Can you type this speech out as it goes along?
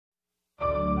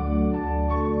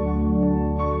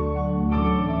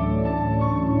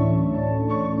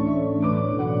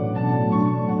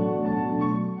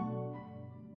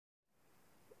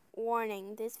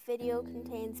warning, this video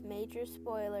contains major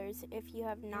spoilers if you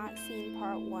have not seen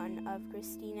part 1 of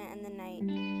Christina and the Night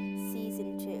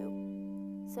Season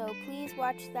 2. So please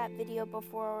watch that video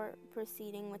before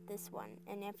proceeding with this one.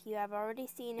 And if you have already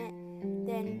seen it,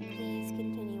 then please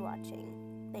continue watching.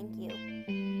 Thank you.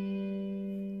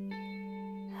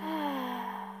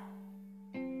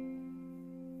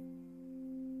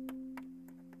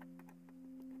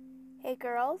 Hey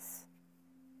girls.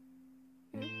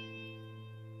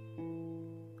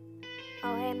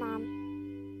 Oh, hey, Mom.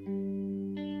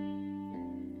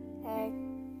 Hey.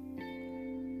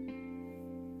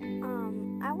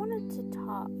 I wanted to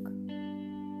talk.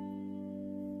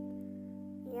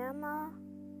 Yeah, Ma?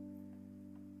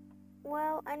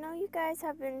 Well, I know you guys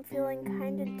have been feeling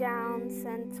kind of down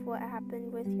since what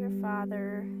happened with your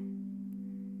father.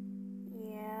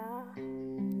 Yeah.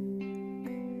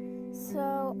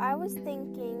 So, I was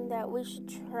thinking that we should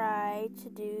try to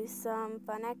do some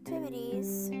fun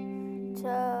activities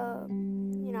to,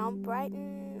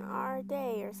 brighten our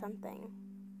day or something.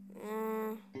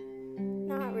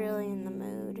 Not really in the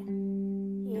mood.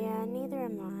 Yeah, neither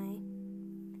am I.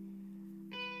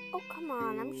 Oh, come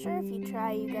on, I'm sure if you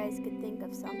try, you guys could think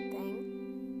of something.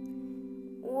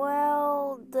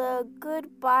 Well, the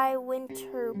Goodbye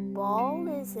Winter Ball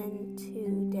is in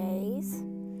 2 days.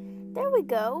 There we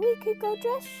go, we could go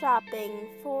dress shopping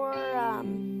for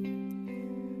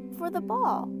the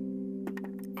ball.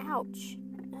 Ouch.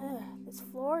 Ugh, this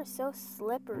floor is so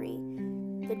slippery.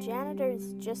 The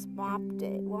janitors just mopped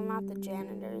it. Well, not the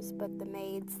janitors, but the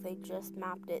maids, they just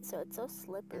mopped it, so it's so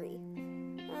slippery.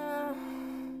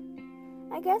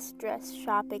 I guess dress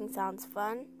shopping sounds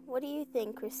fun. What do you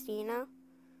think, Christina?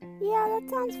 Yeah, that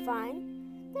sounds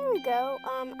fine. There we go.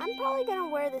 I'm probably gonna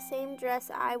wear the same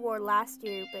dress I wore last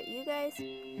year, but you guys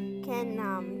can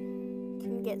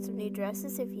get some new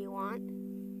dresses if you want.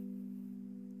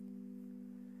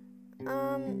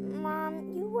 Mom,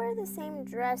 you wear the same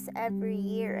dress every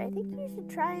year. I think you should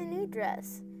try a new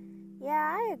dress.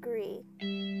 Yeah, I agree.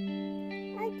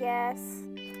 I guess.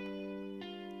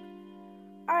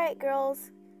 Alright,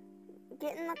 girls.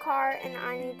 Get in the car and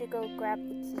I need to go grab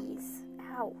the keys.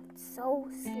 Ow, it's so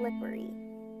slippery.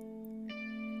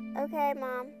 Okay,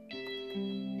 Mom.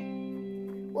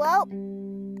 Well,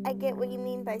 I get what you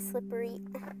mean by slippery.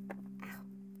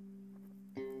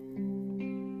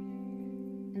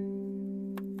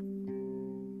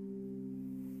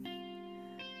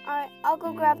 Alright, I'll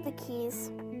go grab the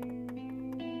keys.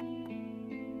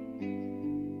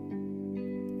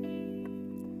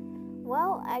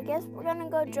 Well, I guess we're gonna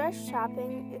go dress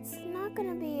shopping. It's not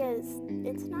gonna be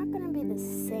the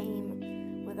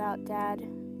same without Dad.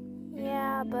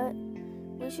 Yeah, but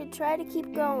we should try to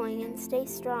keep going and stay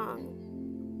strong.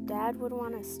 Dad would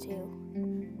want us to.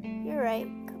 You're right.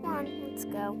 Come on, let's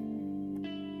go.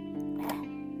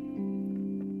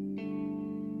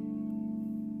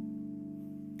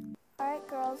 Alright,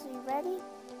 girls, are you ready?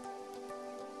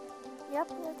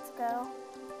 Yep, let's go.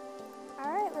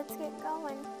 Alright, let's get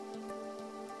going.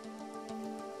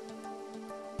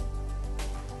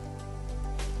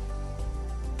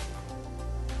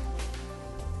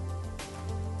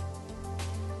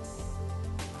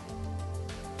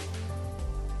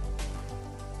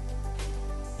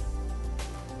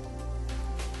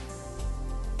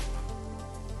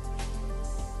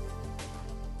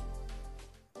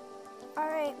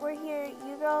 Alright, we're here.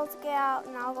 You girls get out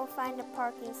and I'll go find a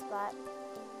parking spot.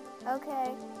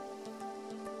 Okay.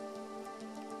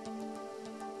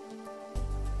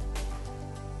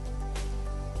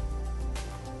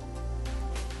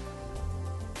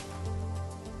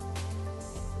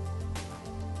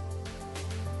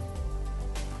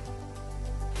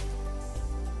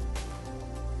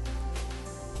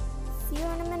 See you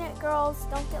in a minute, girls.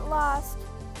 Don't get lost.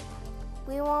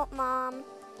 We won't, Mom.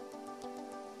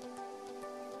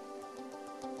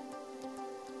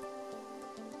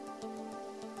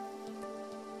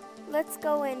 Let's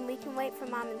go in. We can wait for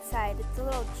Mom inside. It's a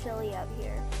little chilly out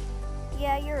here.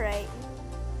 Yeah, you're right.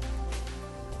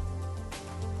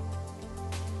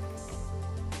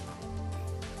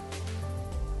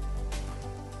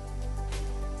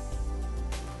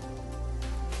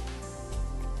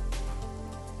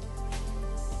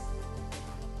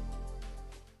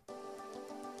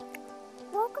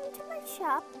 Welcome to my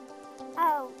shop.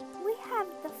 Oh, we have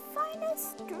the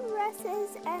finest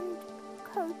dresses and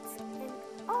coats in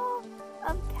all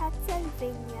of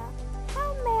Pennsylvania.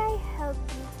 How may I help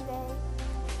you today?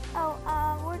 Oh,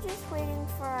 we're just waiting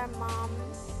for our mom.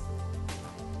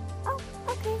 Oh,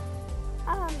 okay.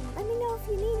 Let me know if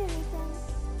you need anything.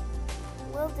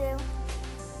 Will do.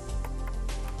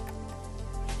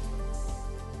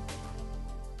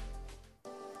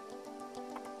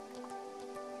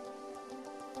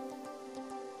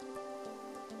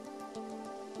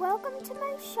 Welcome to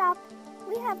my shop.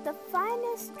 We have the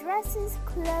finest dresses,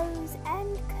 clothes,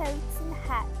 and coats and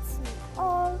hats in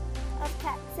all of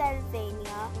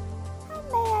Castlevania. How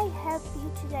may I help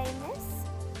you today, miss?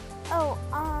 Oh,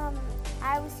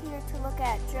 I was here to look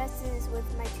at dresses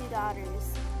with my two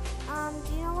daughters.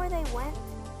 Do you know where they went?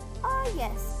 Oh,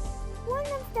 yes. One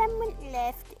of them went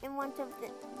left and one of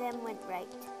them went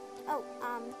right. Oh,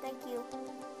 thank you.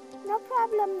 No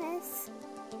problem, miss.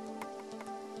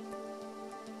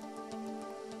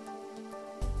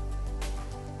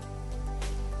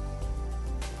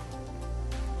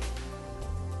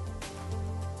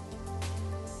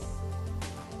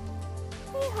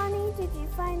 Hey, honey, did you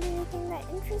find anything that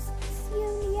interests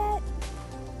you yet?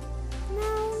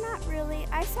 No, not really.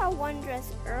 I saw one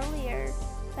dress earlier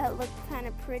that looked kind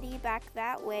of pretty back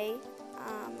that way,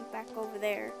 back over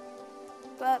there.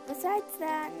 But besides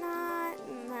that, not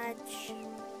much.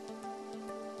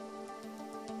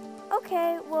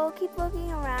 Okay, well, keep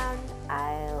looking around.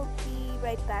 I'll be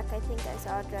right back. I think I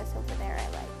saw a dress over there I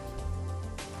liked.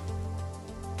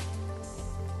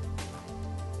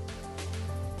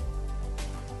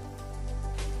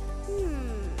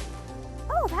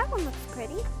 Oh, that one looks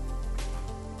pretty.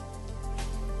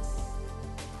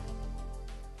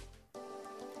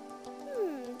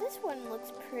 This one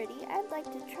looks pretty. I'd like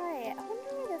to try it. I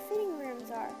wonder where the fitting rooms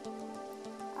are.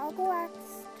 I'll go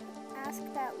ask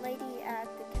that lady at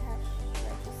the cash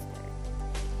register.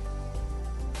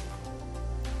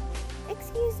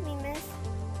 Excuse me, miss.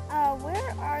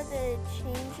 Where are the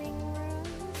changing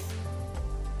rooms?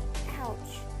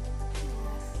 Ouch.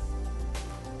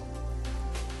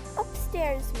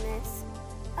 Upstairs, miss.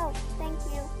 Oh, thank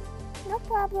you. No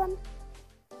problem.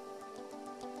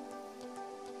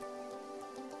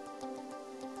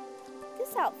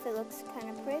 This outfit looks kind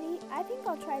of pretty. I think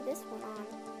I'll try this one on.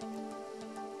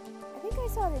 I think I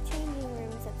saw the changing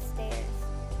rooms upstairs.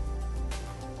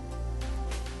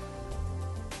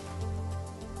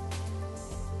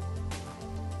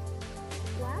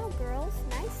 Wow, girls,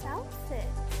 nice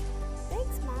outfit.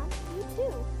 Thanks, Mom. You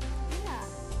too. Yeah.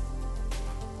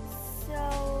 So,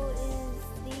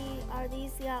 are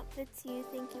these the outfits you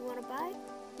think you want to buy?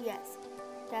 Yes,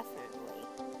 definitely.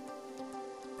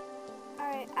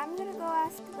 Alright, I'm gonna go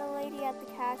ask the lady at the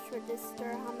cash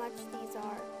register how much these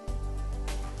are.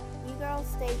 You girls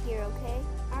stay here, okay?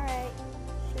 Alright.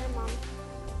 Sure, Mom.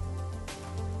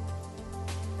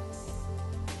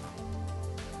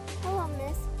 Hello,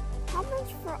 miss. How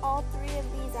much for all three of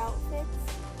these outfits?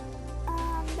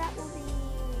 That will be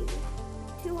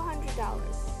 $200.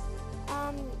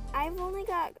 I've only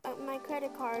got my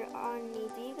credit card on me.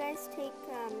 Do you guys take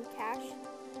cash?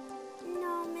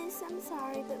 No, miss, I'm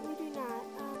sorry, but we do not.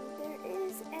 There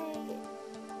is a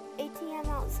ATM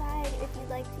outside if you'd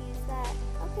like to use that.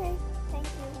 Okay, thank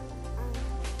you.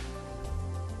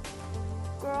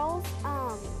 Girls,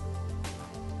 I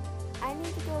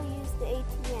need to go use the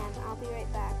ATM. I'll be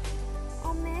right back.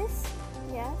 Oh, miss?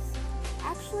 Yes?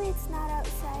 Actually, it's not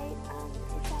outside.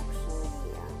 It's actually,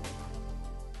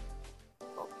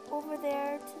 over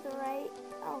there to the right.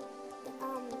 Oh,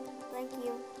 thank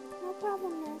you. No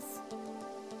problem, miss.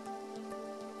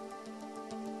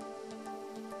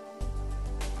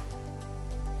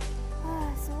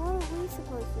 So what are we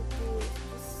supposed to do?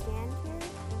 Just stand here?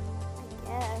 I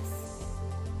guess.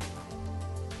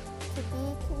 To be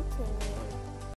continued.